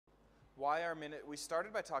we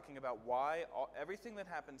started by talking about why everything that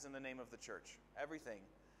happens in the name of the church, everything,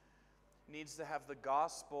 needs to have the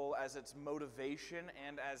gospel as its motivation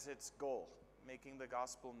and as its goal, making the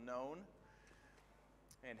gospel known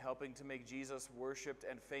and helping to make Jesus worshipped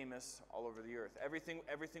and famous all over the earth.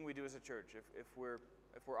 Everything we do as a church, if we're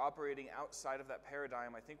operating outside of that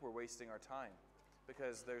paradigm, I think we're wasting our time,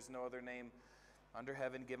 because there's no other name under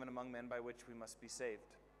heaven given among men by which we must be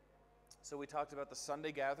saved. So we talked about the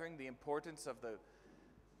Sunday gathering, the importance of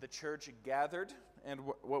the church gathered, and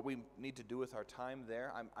what we need to do with our time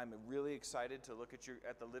there. I'm really excited to look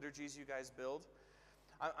at the liturgies you guys build.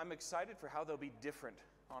 I'm excited for how they'll be different,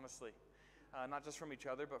 honestly. Not just from each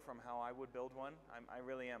other, but from how I would build one. I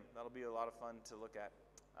really am. That'll be a lot of fun to look at.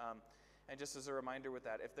 And just as a reminder with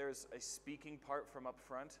that, if there's a speaking part from up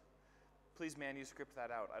front, please manuscript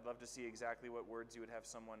that out. I'd love to see exactly what words you would have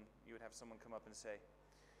someone come up and say.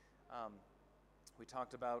 We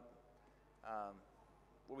talked about,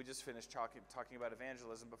 we just finished talking about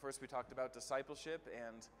evangelism, but first we talked about discipleship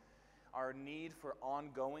and our need for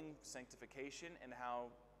ongoing sanctification, and how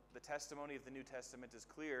the testimony of the New Testament is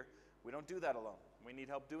clear. We don't do that alone. We need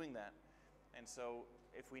help doing that. And so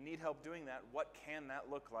if we need help doing that, what can that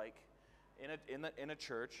look like in a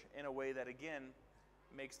church in a way that, again,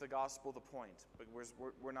 makes the gospel the point? But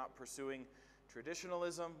we're not pursuing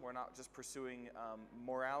traditionalism. We're not just pursuing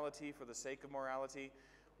morality for the sake of morality.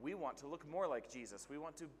 We want to look more like Jesus. We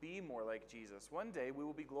want to be more like Jesus. One day we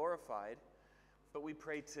will be glorified, but we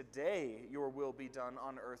pray today, your will be done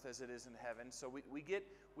on earth as it is in heaven. So we get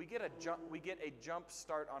a jump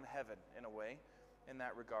start on heaven in a way, in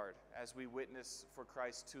that regard, as we witness for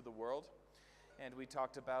Christ to the world. And we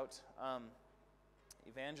talked about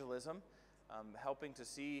evangelism, helping to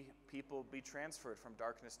see people be transferred from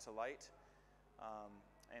darkness to light,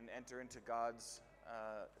 and enter into God's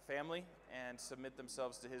family and submit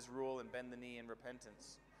themselves to His rule and bend the knee in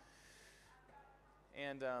repentance.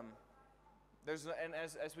 And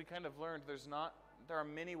as we kind of learned, there are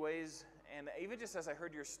many ways, and even just as I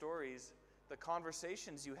heard your stories, the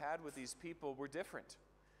conversations you had with these people were different.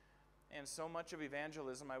 And so much of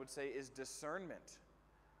evangelism, I would say, is discernment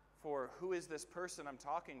for who is this person I'm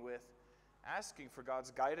talking with, asking for God's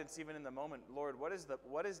guidance even in the moment. Lord, what is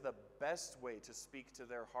the best way to speak to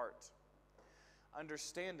their heart?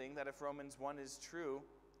 Understanding that if Romans 1 is true,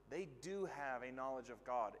 they do have a knowledge of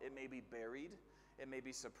God. It may be buried, it may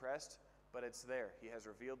be suppressed, but it's there. He has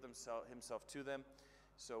revealed himself to them.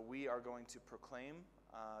 So we are going to proclaim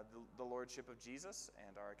the lordship of Jesus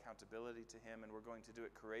and our accountability to Him, and we're going to do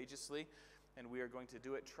it courageously, and we are going to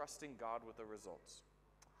do it trusting God with the results.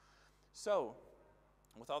 So,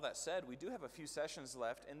 with all that said, we do have a few sessions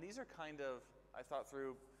left, and these are kind of, I thought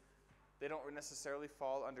through, they don't necessarily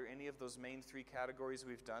fall under any of those main three categories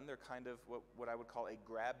we've done. They're kind of what I would call a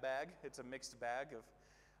grab bag. It's a mixed bag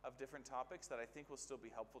of different topics that I think will still be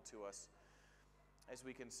helpful to us as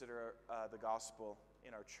we consider the gospel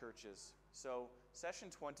in our churches. So session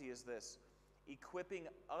 20 is this: equipping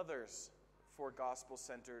others for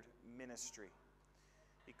gospel-centered ministry.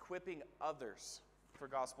 Equipping others for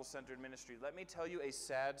gospel-centered ministry. Let me tell you a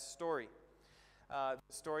sad story. The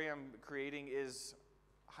story I'm creating is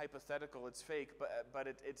hypothetical, it's fake, but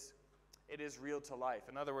it is real to life.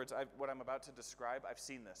 In other words, what I'm about to describe, I've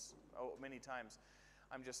seen this many times.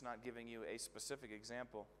 I'm just not giving you a specific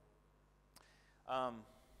example.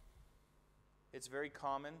 It's very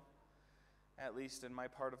common, at least in my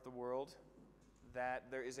part of the world, that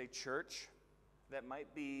there is a church that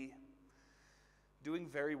might be doing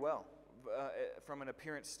very well from an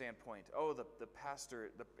appearance standpoint. Oh, the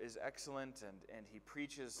pastor is excellent, and he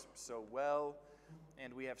preaches so well,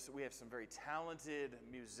 and we have some very talented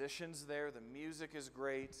musicians there. The music is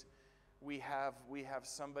great. We have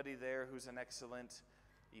somebody there who's an excellent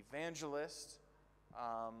evangelist.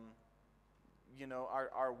 Our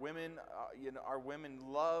women, our women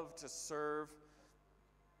love to serve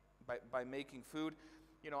by making food.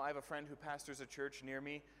 I have a friend who pastors a church near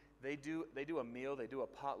me. They do a meal. They do a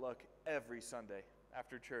potluck every Sunday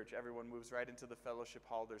after church. Everyone moves right into the fellowship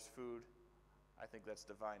hall. There's food. I think that's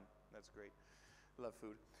divine. That's great. Love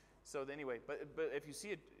food. So anyway, but if you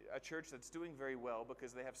see a church that's doing very well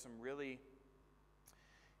because they have some really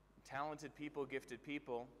talented people, gifted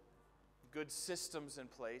people, good systems in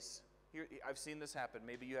place. Here, I've seen this happen.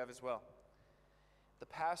 Maybe you have as well. The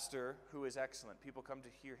pastor, who is excellent, people come to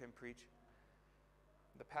hear him preach.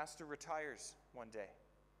 The pastor retires one day,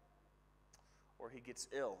 or he gets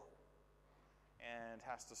ill and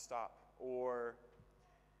has to stop, or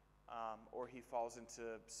he falls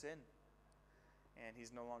into sin and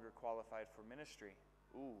he's no longer qualified for ministry.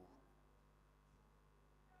 Ooh.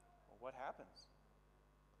 Well, what happens?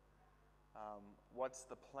 What's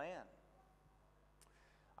the plan?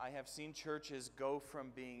 I have seen churches go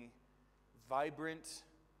from being vibrant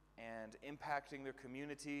and impacting their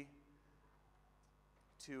community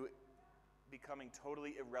to becoming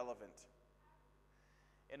totally irrelevant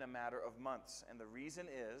in a matter of months. And the reason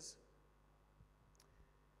is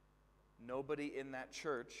nobody in that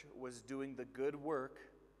church was doing the good work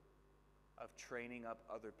of training up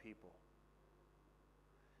other people.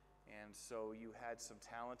 And so you had some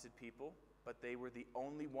talented people, but they were the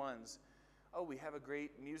only ones. Oh, we have a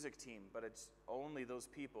great music team, but it's only those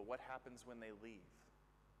people. What happens when they leave?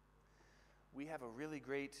 We have a really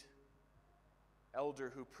great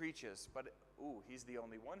elder who preaches, but he's the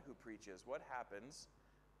only one who preaches. What happens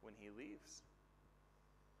when he leaves?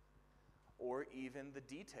 Or even the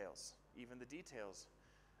details.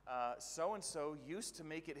 So-and-so used to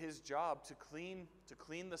make it his job to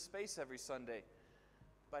clean the space every Sunday,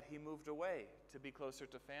 but he moved away to be closer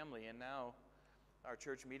to family, and now our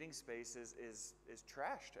church meeting space is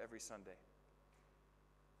trashed every Sunday.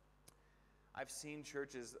 I've seen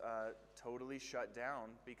churches totally shut down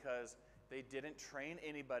because they didn't train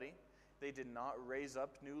anybody. They did not raise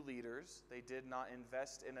up new leaders. They did not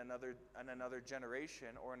invest in another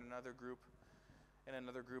generation or in another group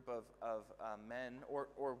of men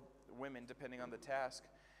or women, depending on the task.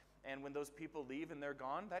 And when those people leave and they're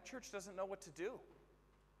gone, that church doesn't know what to do.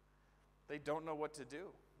 They don't know what to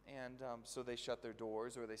do. And so they shut their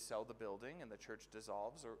doors, or they sell the building and the church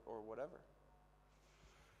dissolves, or whatever.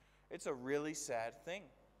 It's a really sad thing.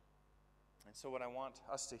 And so what I want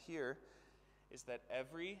us to hear is that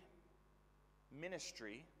every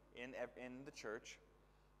ministry in the church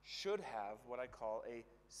should have what I call a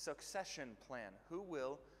succession plan. Who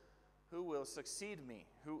will succeed me?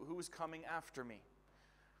 Who is coming after me?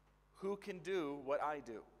 Who can do what I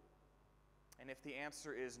do? And if the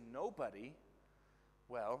answer is nobody,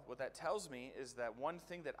 well, what that tells me is that one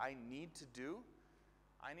thing that I need to do,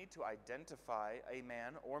 I need to identify a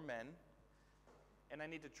man or men, and I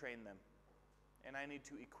need to train them, and I need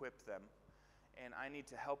to equip them, and I need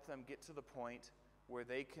to help them get to the point where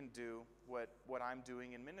they can do what I'm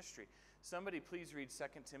doing in ministry. Somebody please read 2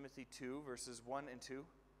 Timothy 2, verses 1 and 2.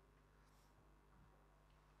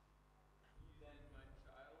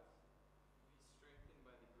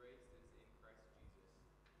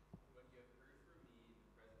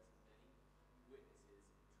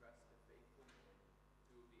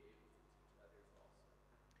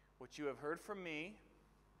 What you have heard from me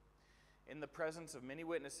in the presence of many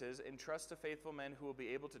witnesses, entrust to faithful men who will be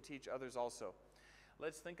able to teach others also.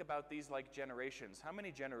 Let's think about these like generations. How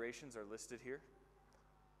many generations are listed here?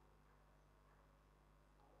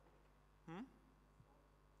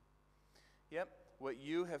 Yep. What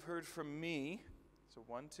you have heard from me, so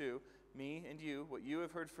 1, 2, me and you, what you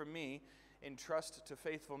have heard from me, entrust to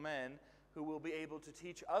faithful men who will be able to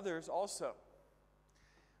teach others also.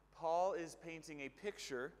 Paul is painting a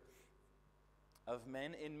picture of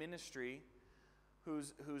men in ministry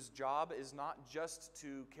whose job is not just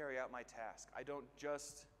to carry out my task. I don't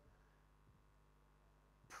just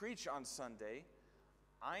preach on Sunday.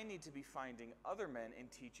 I need to be finding other men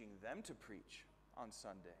and teaching them to preach on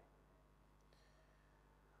Sunday.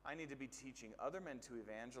 I need to be teaching other men to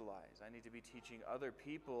evangelize. I need to be teaching other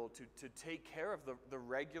people to take care of the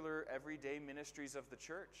regular, everyday ministries of the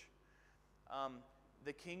church.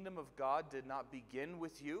 The kingdom of God did not begin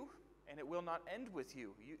with you, and it will not end with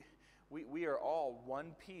you. We are all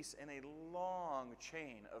one piece in a long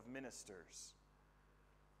chain of ministers.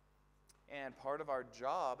 And part of our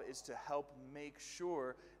job is to help make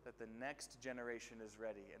sure that the next generation is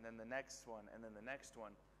ready, and then the next one, and then the next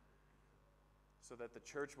one, so that the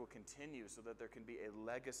church will continue, so that there can be a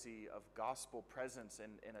legacy of gospel presence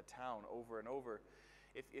in a town over and over.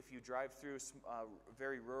 If you drive through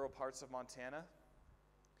very rural parts of Montana,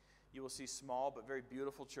 you will see small but very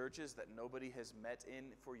beautiful churches that nobody has met in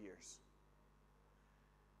for years,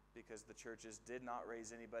 because the churches did not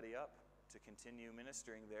raise anybody up to continue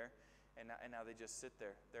ministering there, and now they just sit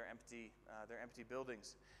there. They're empty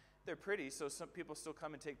buildings. They're pretty, so some people still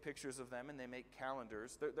come and take pictures of them, and they make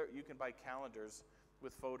calendars. You can buy calendars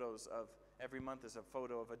with photos of, every month is a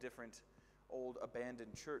photo of a different old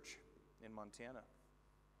abandoned church in Montana.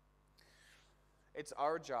 It's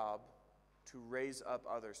our job to raise up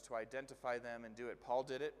others, to identify them and do it. Paul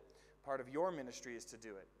did it. Part of your ministry is to do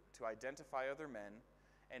it, to identify other men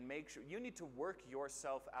and make sure. You need to work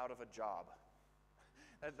yourself out of a job.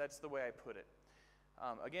 That's the way I put it.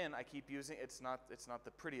 Again, I keep using, it's not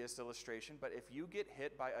the prettiest illustration, but if you get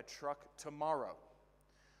hit by a truck tomorrow,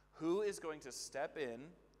 who is going to step in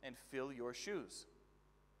and fill your shoes?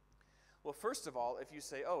 Well, first of all, if you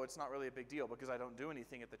say, oh, it's not really a big deal because I don't do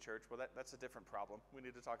anything at the church, well, that's a different problem. We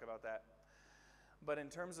need to talk about that. But in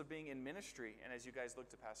terms of being in ministry, and as you guys look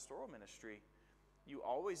to pastoral ministry, you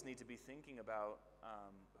always need to be thinking about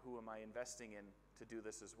who am I investing in to do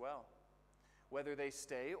this as well. Whether they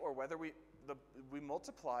stay or whether we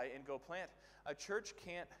multiply and go plant. A church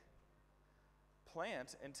can't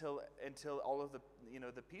plant until all of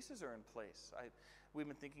the pieces are in place. We've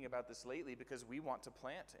been thinking about this lately because we want to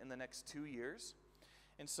plant in the next 2 years.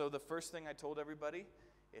 And so the first thing I told everybody,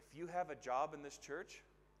 if you have a job in this church,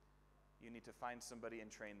 you need to find somebody and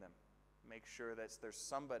train them. Make sure that there's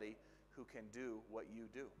somebody who can do what you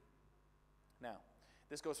do. Now,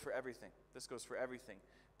 this goes for everything. This goes for everything.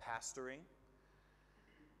 Pastoring,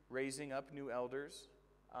 raising up new elders.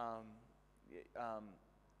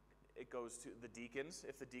 It goes to the deacons.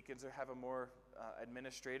 If the deacons have a more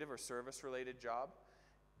administrative or service-related job,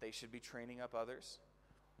 they should be training up others.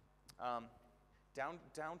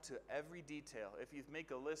 Down to every detail. If you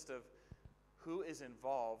make a list of who is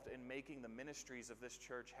involved in making the ministries of this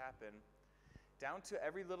church happen, down to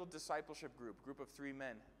every little discipleship group of 3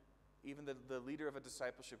 men, even the leader of a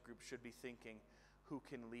discipleship group should be thinking, who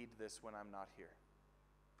can lead this when I'm not here?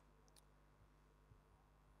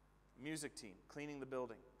 Music team, cleaning the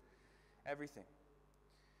building, everything.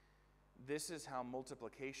 This is how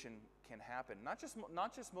multiplication can happen. Not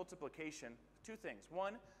just multiplication, 2 things.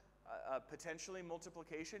 One, potentially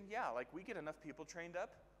multiplication. Yeah, like we get enough people trained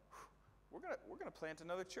up, we're gonna plant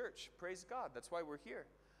another church. Praise God. That's why we're here.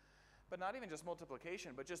 But not even just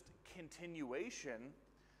multiplication, but just continuation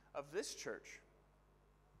of this church,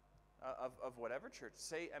 of whatever church.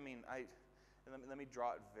 Let me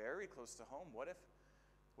draw it very close to home. What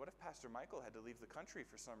if Pastor Michael had to leave the country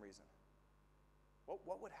for some reason?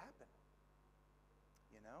 What would happen?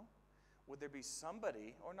 Would there be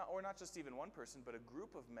somebody, or not just even one person, but a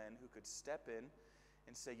group of men who could step in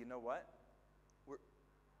and say, you know what?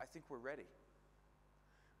 I think we're ready.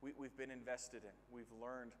 We've been invested in. We've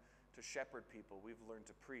learned to shepherd people. We've learned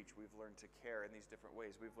to preach. We've learned to care in these different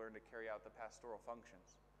ways. We've learned to carry out the pastoral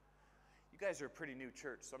functions. You guys are a pretty new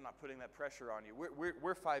church, so I'm not putting that pressure on you.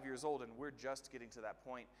 We're 5 years old, and we're just getting to that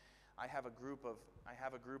point. I have a group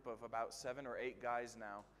of about 7 or 8 guys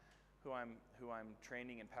now who I'm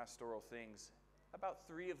training in pastoral things. About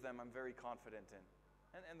 3 of them I'm very confident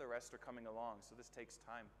in, and the rest are coming along, so this takes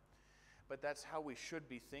time. But that's how we should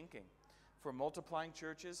be thinking for multiplying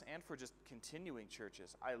churches and for just continuing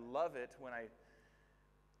churches. I love it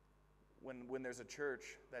when there's a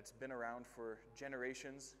church that's been around for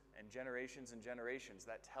generations and generations and generations.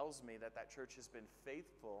 That tells me that church has been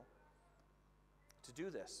faithful to do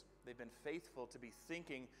this. They've been faithful to be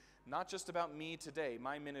thinking not just about me today,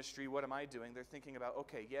 my ministry, what am I doing? They're thinking about,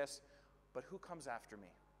 okay, yes, but who comes after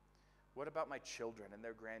me? What about my children and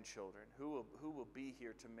their grandchildren? Who will be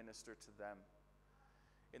here to minister to them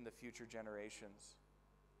in the future generations?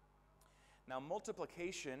 Now,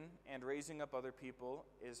 multiplication and raising up other people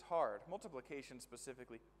is hard. Multiplication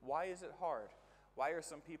specifically. Why is it hard? Why are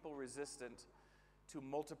some people resistant to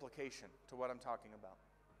multiplication, to what I'm talking about?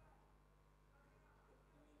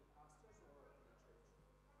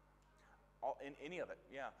 In any of it,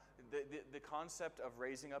 yeah. The concept of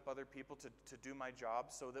raising up other people to do my job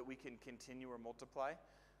so that we can continue or multiply.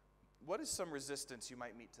 What is some resistance you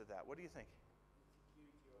might meet to that? What do you think?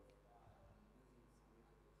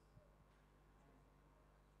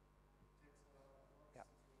 Yeah.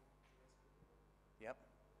 Yep.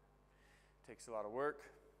 Takes a lot of work,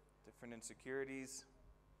 different insecurities.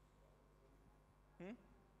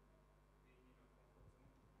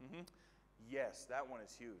 Yes, that one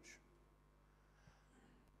is huge.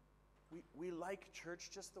 We like church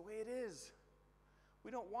just the way it is.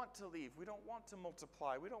 We don't want to leave. We don't want to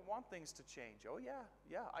multiply. We don't want things to change. Oh yeah,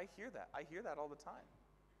 I hear that. I hear that all the time.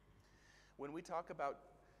 When we talk about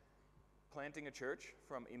planting a church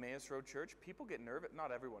from Emmaus Road Church, people get nervous.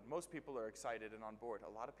 Not everyone. Most people are excited and on board.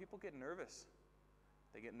 A lot of people get nervous.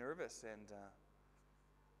 They get nervous and,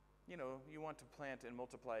 you want to plant and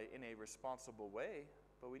multiply in a responsible way,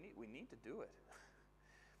 but we need to do it.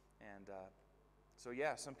 And so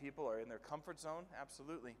yeah, some people are in their comfort zone,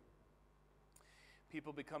 absolutely.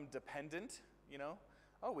 People become dependent,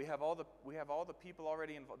 Oh, we have all the people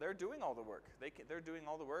already involved. They're doing all the work. They're doing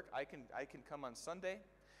all the work. I can come on Sunday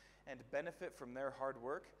and benefit from their hard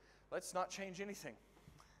work. Let's not change anything.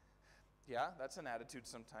 Yeah, that's an attitude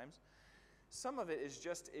sometimes. Some of it is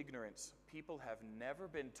just ignorance. People have never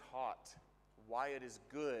been taught why it is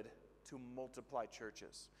good to multiply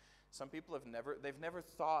churches. Some people they've never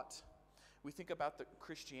thought. We think about the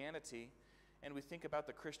Christianity and we think about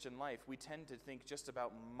the Christian life. We tend to think just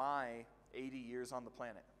about my 80 years on the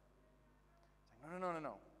planet.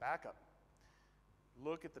 No. Back up.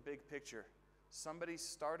 Look at the big picture. Somebody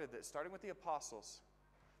started this, starting with the apostles.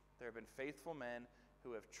 There have been faithful men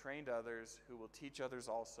who have trained others, who will teach others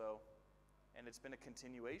also, and it's been a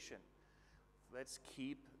continuation. Let's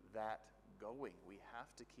keep that going. We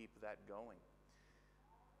have to keep that going.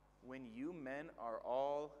 When you men are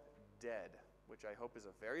all dead, which I hope is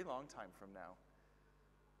a very long time from now,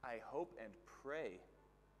 I hope and pray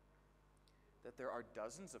that there are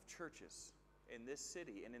dozens of churches in this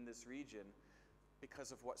city and in this region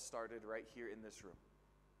because of what started right here in this room.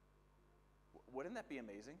 Wouldn't that be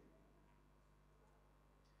amazing?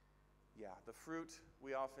 Yeah, the fruit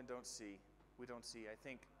we often don't see. We don't see. I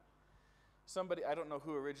think somebody, I don't know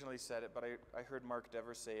who originally said it, but I heard Mark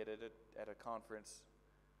Dever say it at a conference.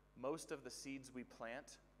 Most of the seeds we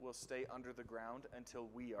plant will stay under the ground until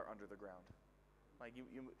we are under the ground. Like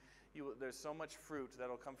there's so much fruit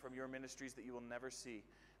that'll come from your ministries that you will never see,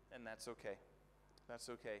 and that's okay. That's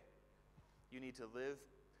okay. You need to live,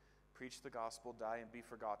 preach the gospel, die, and be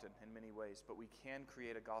forgotten in many ways, but we can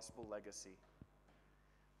create a gospel legacy.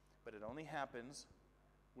 But it only happens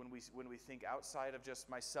when we think outside of just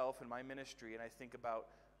myself and my ministry, and I think about,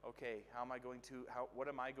 okay, what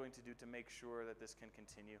am I going to do to make sure that this can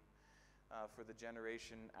continue for the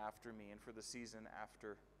generation after me and for the season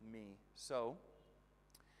after me? So,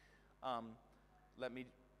 let me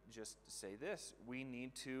just say this. We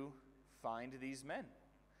need to find these men.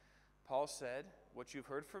 Paul said, what you've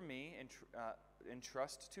heard from me,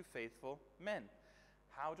 entrust to faithful men.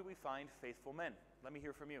 How do we find faithful men? Let me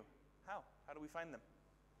hear from you. How? How do we find them?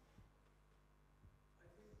 I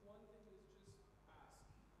think one thing is just ask.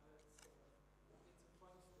 It's a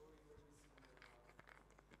funny story where we see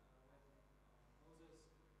when Moses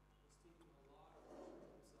was taking a lot of work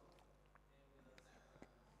himself, and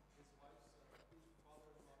his wife's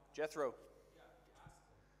father-in-law. Jethro. Yeah, he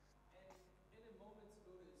asked him. And in a moment's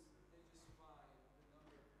notice, they just find the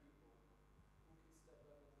number of people who can step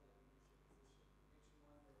up into the leadership position.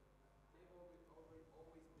 It makes you wonder, they've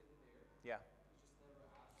always been there. Yeah. You just never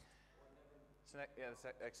asked or never. That's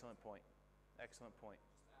an excellent point. Excellent point.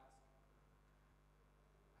 Just ask.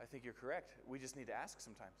 I think you're correct. We just need to ask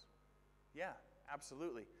sometimes. Yeah,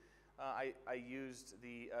 absolutely. I used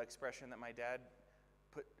the expression that my dad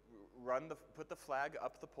put the flag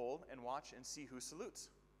up the pole and watch and see who salutes.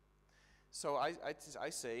 So I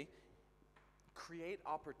say, create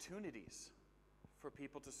opportunities for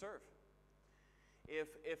people to serve.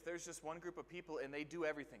 If there's just one group of people and they do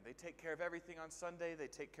everything, they take care of everything on Sunday, they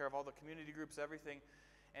take care of all the community groups, everything,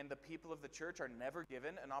 and the people of the church are never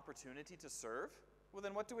given an opportunity to serve, well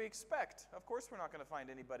then what do we expect? Of course we're not going to find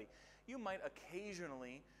anybody. You might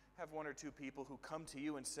occasionally have one or two people who come to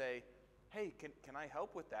you and say, hey, can I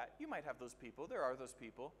help with that? You might have those people. There are those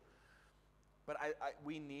people. But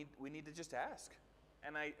we need to just ask.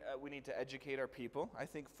 And we need to educate our people, I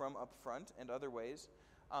think, from up front and other ways.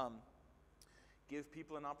 Give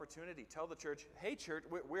people an opportunity. Tell the church, hey, church,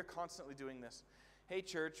 we're constantly doing this. Hey,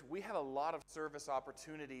 church, we have a lot of service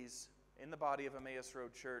opportunities in the body of Emmaus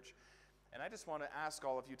Road Church. And I just want to ask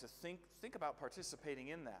all of you to think about participating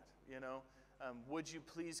in that, you know. Would you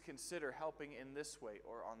please consider helping in this way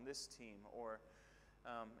or on this team or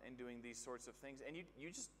in doing these sorts of things? And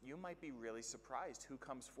you might be really surprised who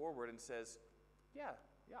comes forward and says, yeah,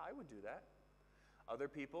 I would do that. Other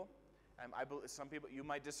people, some people, you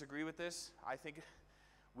might disagree with this. I think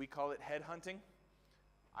we call it headhunting.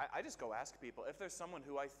 I just go ask people. If there's someone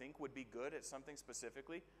who I think would be good at something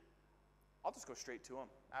specifically, I'll just go straight to them,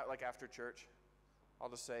 like after church. I'll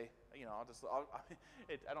just say, you know,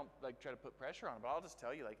 I don't like try to put pressure on it, but I'll just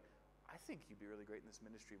tell you, like, I think you'd be really great in this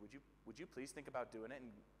ministry. Would you please think about doing it and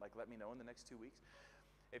like let me know in the next 2 weeks?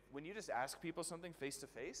 When you just ask people something face to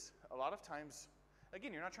face, a lot of times,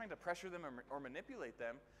 again, you're not trying to pressure them or manipulate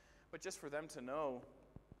them, but just for them to know,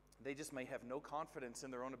 they just may have no confidence in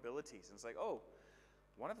their own abilities. And it's like, oh,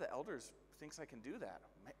 one of the elders thinks I can do that.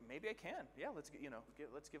 Maybe I can. Yeah, let's give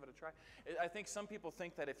it a try. I think some people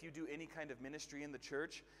think that if you do any kind of ministry in the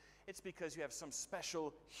church, it's because you have some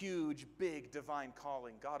special, huge, big divine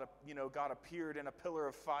calling. God appeared in a pillar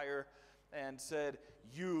of fire and said,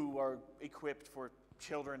 you are equipped for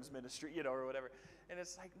children's ministry, or whatever. And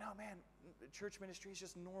it's like, no, man, church ministry is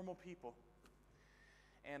just normal people.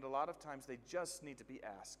 And a lot of times they just need to be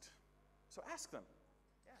asked. So ask them.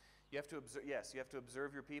 Yeah. You have to observe. Yes, you have to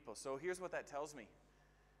observe your people. So here's what that tells me.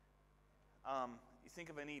 You think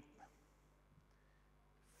of any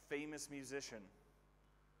famous musician.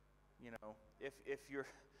 You know,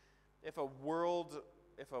 if a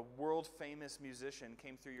world famous musician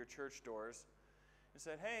came through your church doors and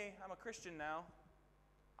said, "Hey, I'm a Christian now.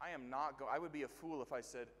 I would be a fool if I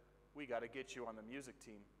said, we got to get you on the music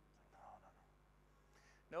team.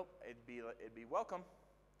 No. Nope, it'd be welcome.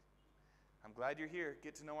 I'm glad you're here.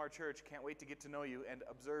 Get to know our church. Can't wait to get to know you and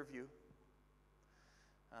observe you.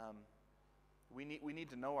 We need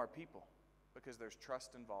to know our people because there's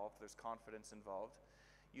trust involved. There's confidence involved.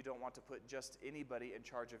 You don't want to put just anybody in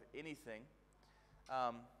charge of anything.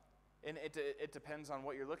 And it depends on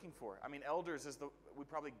what you're looking for. I mean, elders we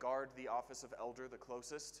probably guard the office of elder the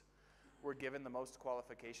closest. We're given the most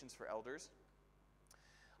qualifications for elders.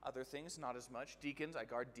 Other things, not as much. Deacons, I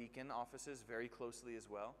guard deacon offices very closely as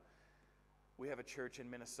well. We have a church in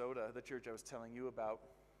Minnesota, the church I was telling you about.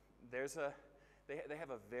 They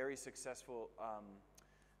have a very successful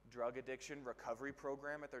drug addiction recovery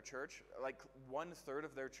program at their church. Like 1/3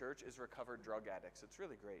 of their church is recovered drug addicts. It's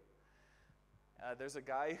really great. There's a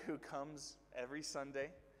guy who comes every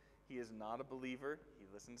Sunday. He is not a believer. He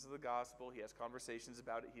listens to the gospel. He has conversations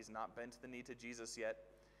about it. He's not bent the knee to Jesus yet.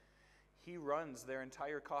 He runs their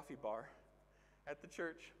entire coffee bar at the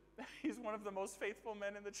church. He's one of the most faithful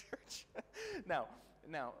men in the church. Now,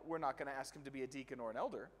 we're not going to ask him to be a deacon or an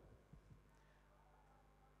elder,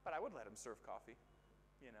 but I would let him serve coffee.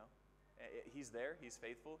 You know, he's there. He's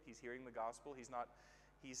faithful. He's hearing the gospel. He's not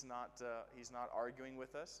arguing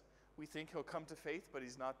with us. We think he'll come to faith, but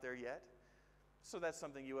he's not there yet. So that's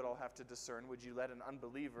something you would all have to discern. Would you let an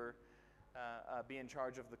unbeliever be in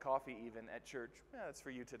charge of the coffee even at church? Yeah, that's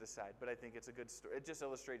for you to decide. But I think it's a good story. It just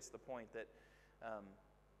illustrates the point that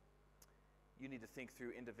you need to think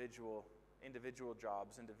through individual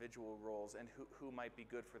jobs, individual roles, and who might be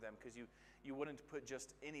good for them, because you wouldn't put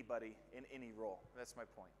just anybody in any role. That's my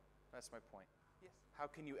point. Yes. How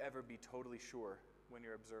can you ever be totally sure when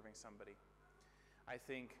you're observing somebody? I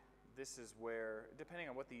think this is where, depending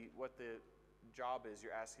on what the job is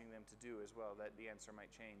you're asking them to do as well, that the answer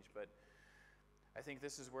might change. But I think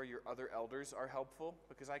this is where your other elders are helpful,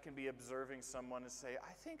 because I can be observing someone and say,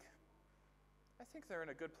 I think they're in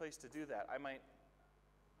a good place to do that. I might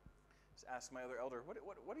just ask my other elder,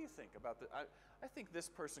 what do you think about that? I think this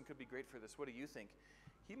person could be great for this. What do you think?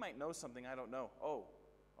 He might know something I don't know. Oh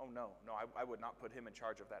no, I would not put him in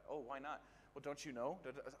charge of that. Oh, why not? Well, don't you know?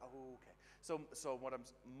 Oh, okay. So what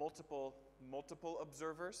multiple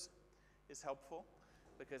observers is helpful,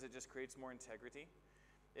 because it just creates more integrity.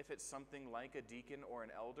 If it's something like a deacon or an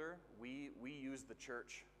elder, we use the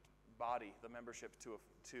church body, the membership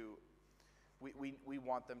we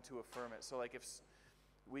want them to affirm it. So like if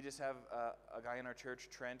we just have a guy in our church,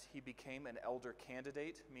 Trent, he became an elder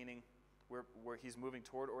candidate, meaning where he's moving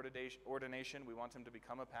toward ordination. We want him to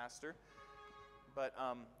become a pastor. But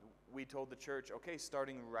we told the church, okay,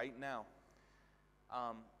 starting right now,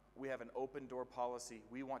 we have an open door policy.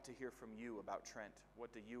 We want to hear from you about Trent.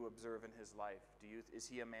 What do you observe in his life? Is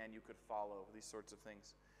he a man you could follow? These sorts of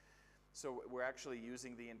things. So we're actually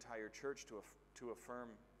using the entire church to affirm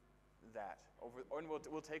that. And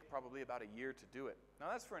we'll take probably about a year to do it. Now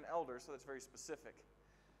that's for an elder, so that's very specific.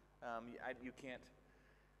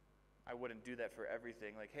 I wouldn't do that for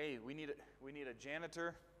everything. Like, hey, we need a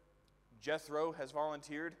janitor. Jethro has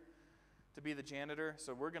volunteered to be the janitor,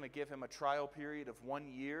 so we're going to give him a trial period of 1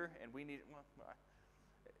 year, and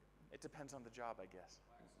it depends on the job, I guess.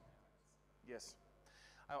 Yes.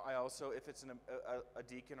 I also, if it's a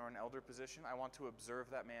deacon or an elder position, I want to observe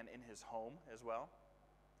that man in his home as well.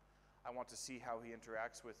 I want to see how he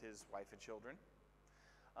interacts with his wife and children.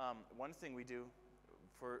 One thing we do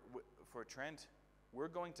for Trent, we're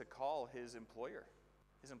going to call his employer.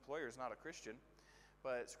 His employer is not a Christian,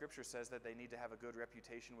 but Scripture says that they need to have a good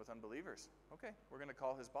reputation with unbelievers. Okay, we're going to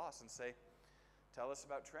call his boss and say, tell us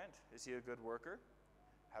about Trent. Is he a good worker?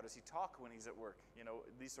 How does he talk when he's at work? You know,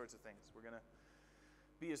 these sorts of things. We're going to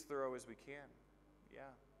be as thorough as we can. Yeah,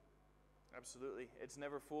 absolutely. It's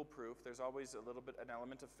never foolproof. There's always an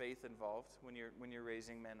element of faith involved when you're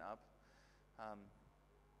raising men up.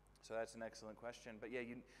 So that's an excellent question. But yeah,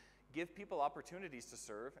 you give people opportunities to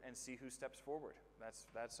serve and see who steps forward.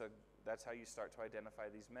 That's how you start to identify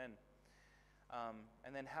these men.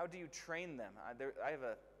 And then how do you train them?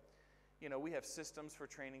 We have systems for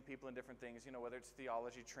training people in different things. Whether it's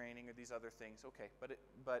theology training or these other things. Okay,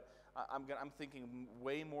 but I'm thinking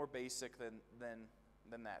way more basic than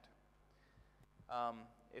that.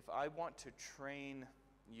 If I want to train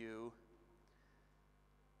you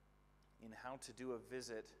in how to do a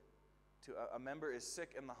visit to a member is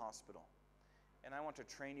sick in the hospital, and I want to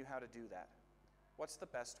train you how to do that, what's the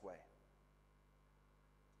best way?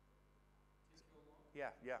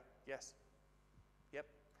 Yes. Yep.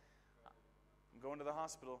 I'm going to the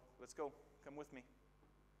hospital. Let's go. Come with me.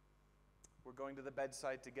 We're going to the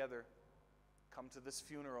bedside together. Come to this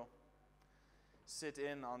funeral. Sit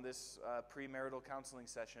in on this premarital counseling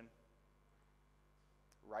session.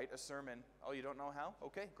 write a sermon. Oh, you don't know how?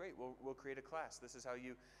 Okay, great. We'll create a class. This is how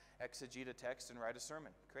you exegete a text and write a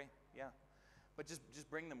sermon. Great, yeah. But just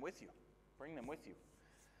bring them with you. Bring them with you.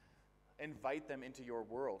 Invite them into your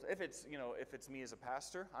world. If it's me as a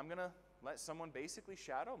pastor, I'm gonna let someone basically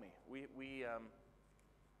shadow me.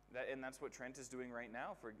 And that's what Trent is doing right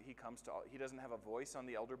now. He doesn't have a voice on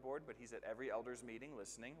the elder board, but he's at every elders meeting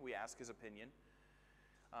listening. We ask his opinion,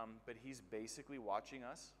 but he's basically watching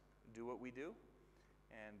us do what we do,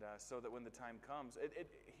 and so that when the time comes,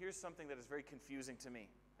 here's something that is very confusing to me,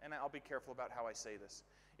 and I'll be careful about how I say this.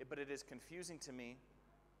 But it is confusing to me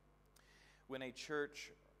when a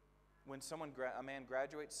man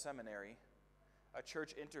graduates seminary, a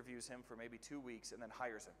church interviews him for maybe 2 weeks and then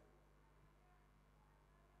hires him.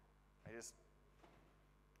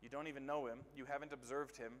 You don't even know him. You haven't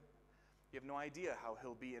observed him. You have no idea how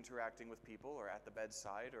he'll be interacting with people or at the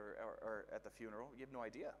bedside or at the funeral. You have no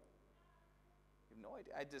idea. You have no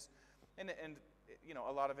idea. And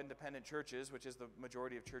a lot of independent churches, which is the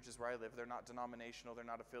majority of churches where I live, they're not denominational, they're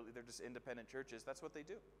not affiliated, they're just independent churches. That's what they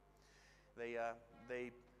do.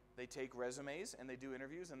 They take resumes and they do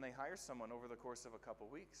interviews and they hire someone over the course of a couple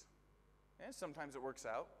weeks. And sometimes it works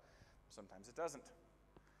out, sometimes it doesn't.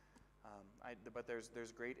 But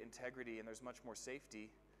there's great integrity and there's much more safety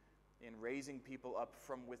in raising people up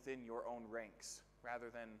from within your own ranks, rather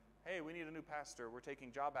than, hey, we need a new pastor, we're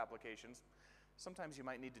taking job applications. Sometimes you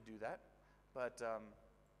might need to do that, but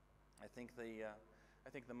I think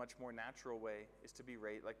the much more natural way is to be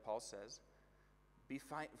like Paul says,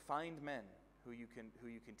 find men who you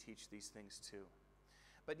can teach these things to.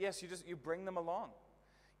 But yes, you bring them along.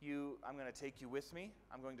 I'm going to take you with me.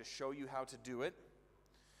 I'm going to show you how to do it.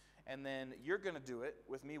 And then you're going to do it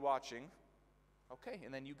with me watching. Okay,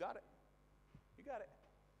 and then you got it. You got it.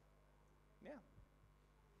 Yeah.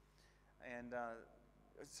 And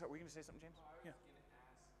so were you going to say something, James? I was going to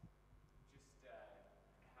ask just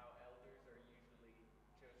how elders are usually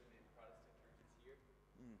chosen in Protestant churches here.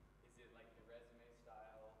 Is it like the resume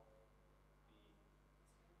style,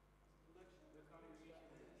 the congregation?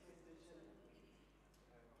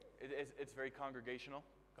 It's very congregational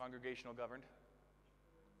governed.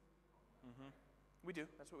 We do.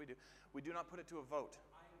 That's what we do. We do not put it to a vote.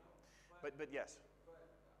 I know. But yes. But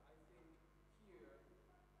I think here,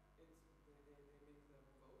 they make them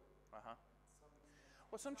vote. Uh-huh.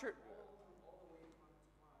 Well, some church. All the way one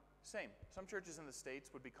to one. Same. Some churches in the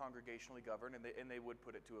States would be congregationally governed, and they would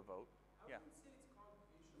put it to a vote. I wouldn't say it's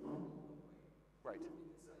congregational all the way. Right. In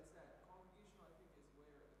the sense that congregational, I think, is where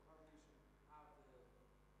the congregation have the...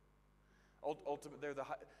 Ultimate,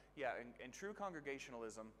 in true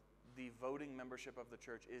congregationalism, the voting membership of the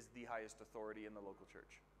church is the highest authority in the local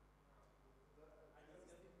church.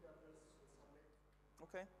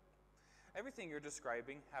 Okay. Everything you're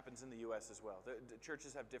describing happens in the U.S. as well. The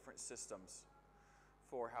churches have different systems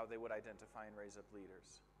for how they would identify and raise up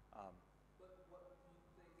leaders. But what do you think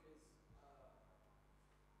is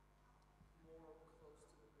more close to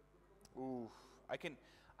the biblical? Ooh, I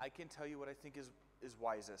can tell you what I think is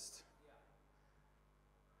wisest.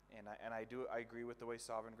 Yeah. And I agree with the way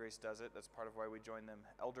Sovereign Grace does it. That's part of why we join them.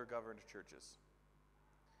 Elder-governed churches.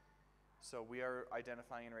 So we are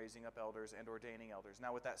identifying and raising up elders and ordaining elders.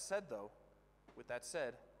 Now, with that said,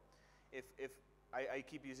 if I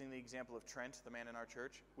keep using the example of Trent, the man in our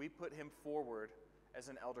church, we put him forward as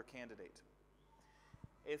an elder candidate.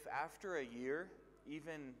 If after a year,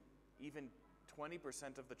 even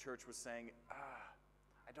 20% of the church was saying,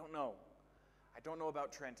 I don't know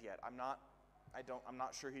about Trent yet. I'm not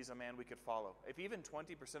sure he's a man we could follow. If even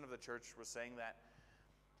 20% of the church was saying that,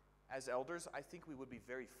 as elders, I think we would be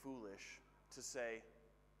very foolish to say,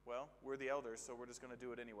 well, we're the elders, so we're just going to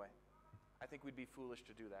do it anyway. I think we'd be foolish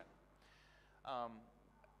to do that.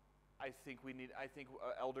 I think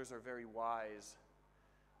elders are very wise.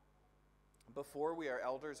 Before we are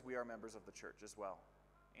elders, we are members of the church as well,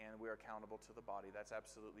 and we are accountable to the body. That's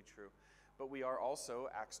absolutely true. But we are also,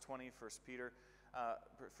 Acts 20, 1 Peter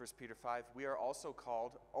 5, we are also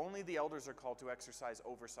called, only the elders are called to exercise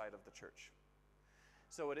oversight of the church.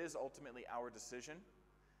 So it is ultimately our decision,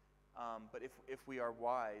 but if we are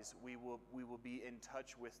wise, we will be in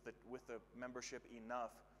touch with the membership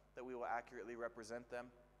enough that we will accurately represent them.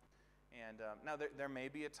 And now there may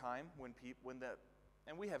be a time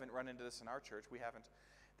and we haven't run into this in our church, we haven't.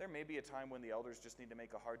 There may be a time when the elders just need to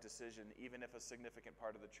make a hard decision, even if a significant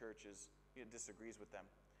part of the church disagrees with them,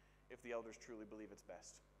 if the elders truly believe it's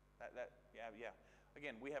best. Yeah.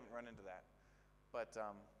 Again, we haven't run into that, but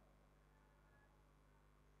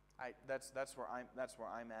that's where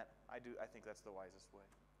I'm at. I think that's the wisest way.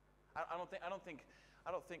 I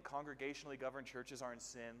don't think congregationally governed churches are in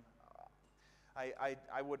sin.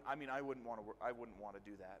 I wouldn't want to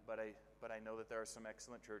do that, but I know that there are some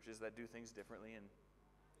excellent churches that do things differently, and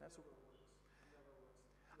that's what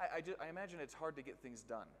I imagine it's hard to get things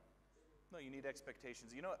done. No, you need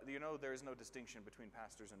expectations. You know there is no distinction between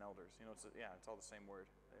pastors and elders. It's all the same word.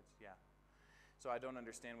 So I don't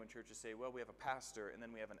understand when churches say, well, we have a pastor and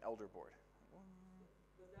then we have an elder board.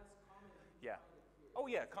 But that's common. Yeah. Oh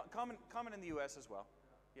yeah, common in the U.S. as well.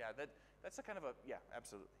 Yeah, that's a kind of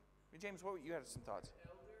absolutely. James, you had some thoughts?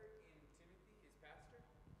 Elder in Timothy is pastor,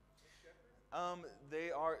 is shepherd.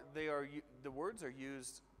 They are the words are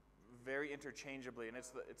used very interchangeably, and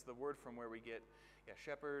it's the word from where we get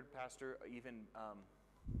shepherd, pastor, even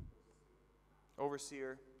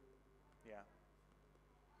overseer.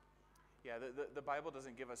 Yeah, the Bible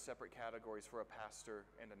doesn't give us separate categories for a pastor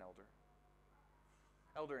and an elder.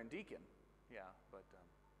 Elder and deacon, but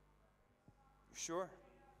sure.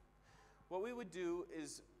 What we would do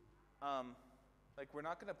is, we're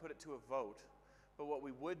not going to put it to a vote, but what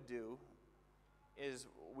we would do is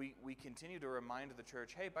we continue to remind the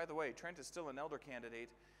church, hey, by the way, Trent is still an elder candidate.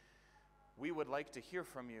 We would like to hear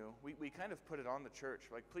from you. We kind of put it on the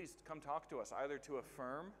church, please come talk to us, either to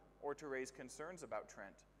affirm or to raise concerns about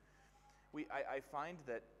Trent. I find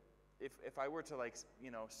that if I were to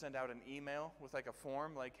send out an email with a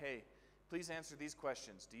form hey, please answer these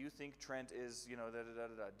questions. Do you think Trent is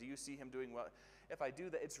Do you see him doing well? If I do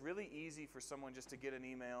that, it's really easy for someone just to get an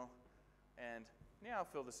email and I'll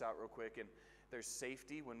fill this out real quick. And there's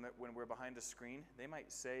safety when we're behind a screen. They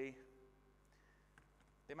might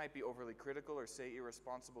be overly critical or say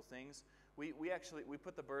irresponsible things. We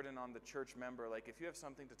put the burden on the church member. If you have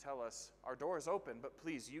something to tell us, our door is open, but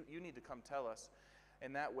please, you need to come tell us.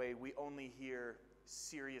 And that way, we only hear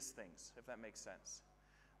serious things, if that makes sense.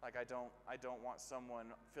 I don't want someone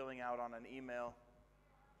filling out on an email,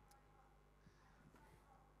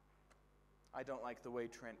 I don't like the way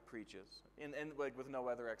Trent preaches, and with no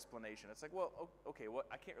other explanation. It's well, okay,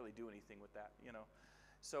 I can't really do anything with that,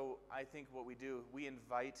 So I think what we do, we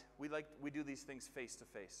do these things face to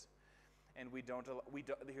face. And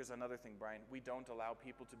here's another thing, Brian, we don't allow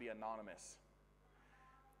people to be anonymous.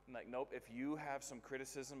 Nope, if you have some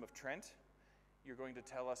criticism of Trent, you're going to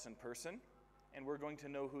tell us in person, and we're going to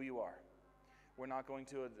know who you are. We're not going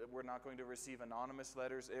to receive anonymous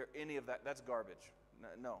letters, or any of that. That's garbage.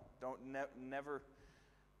 No, never.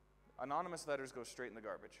 Anonymous letters go straight in the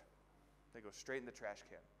garbage. They go straight in the trash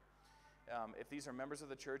can. If these are members of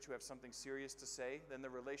the church who have something serious to say, then the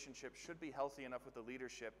relationship should be healthy enough with the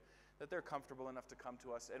leadership that they're comfortable enough to come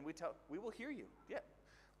to us, and we will hear you. Yeah,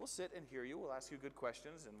 we'll sit and hear you. We'll ask you good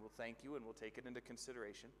questions, and we'll thank you, and we'll take it into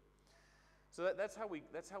consideration. So that's how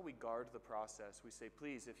we guard the process. We say,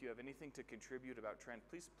 please, if you have anything to contribute about Trent,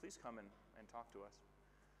 please come and talk to us.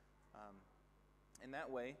 And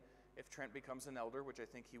that way, if Trent becomes an elder, which I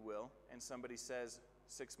think he will, and somebody says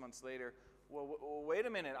 6 months later, well, wait a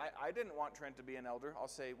minute, I didn't want Trent to be an elder, I'll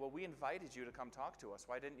say, well, we invited you to come talk to us.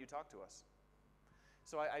 Why didn't you talk to us?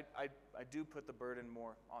 So I do put the burden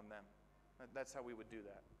more on them. That's how we would do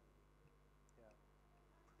that.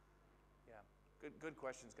 Yeah. Good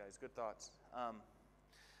questions, guys. Good thoughts.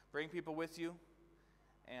 Bring people with you,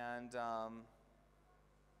 and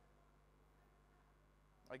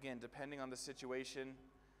again, depending on the situation,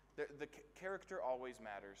 the character always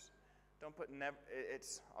matters. Don't put never.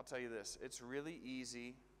 I'll tell you this. It's really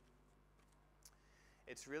easy.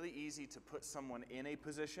 It's really easy to put someone in a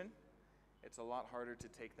position. It's a lot harder to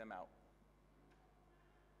take them out.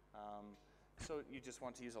 So you just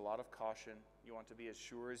want to use a lot of caution. You want to be as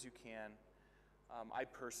sure as you can. I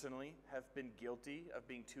personally have been guilty of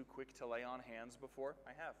being too quick to lay on hands before.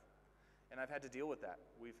 I have. And I've had to deal with that.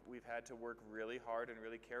 We've had to work really hard and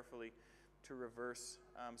really carefully to reverse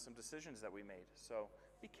some decisions that we made. So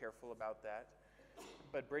be careful about that.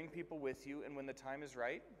 But bring people with you, and when the time is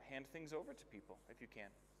right, hand things over to people if you can.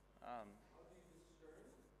 How do you discern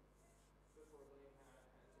before laying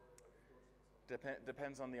hands or endorsing someone?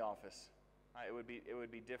 Depends on the office. It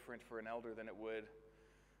would be different for an elder than it would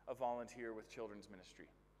a volunteer with children's ministry,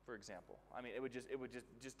 for example. It would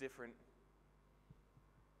just different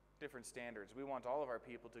standards. We want all of our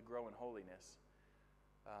people to grow in holiness,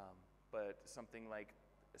 but something like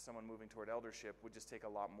someone moving toward eldership would just take a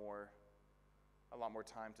lot more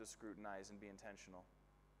time to scrutinize and be intentional.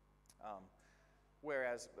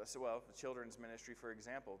 Whereas, the children's ministry, for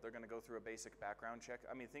example, they're going to go through a basic background check.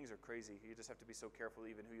 Things are crazy. You just have to be so careful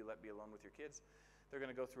even who you let be alone with your kids. They're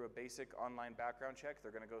going to go through a basic online background check.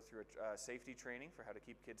 They're going to go through a safety training for how to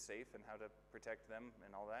keep kids safe and how to protect them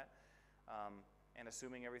and all that. And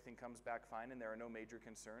assuming everything comes back fine and there are no major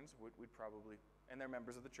concerns, we'd probably, and they're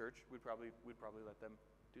members of the church, we'd probably let them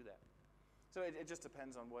do that. So it just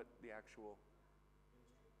depends on what the actual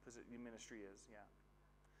ministry is. Yeah.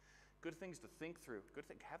 Good things to think through.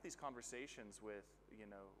 Have these conversations with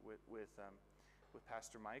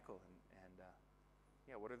Pastor Michael and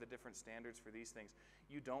yeah, what are the different standards for these things?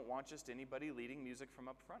 You don't want just anybody leading music from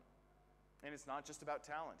up front, and it's not just about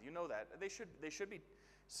talent. You know that they should be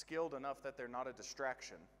skilled enough that they're not a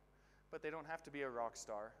distraction, but they don't have to be a rock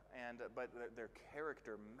star. But their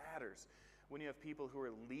character matters. When you have people who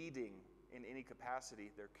are leading in any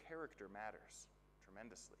capacity, their character matters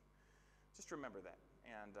tremendously. Just remember that.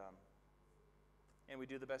 And we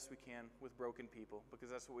do the best we can with broken people, because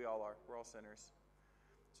that's what we all are. We're all sinners.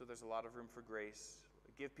 So there's a lot of room for grace.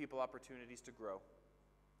 Give people opportunities to grow.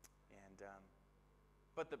 And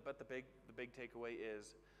but the big takeaway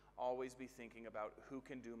is always be thinking about who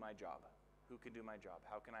can do my job. Who can do my job?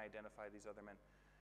 How can I identify these other men?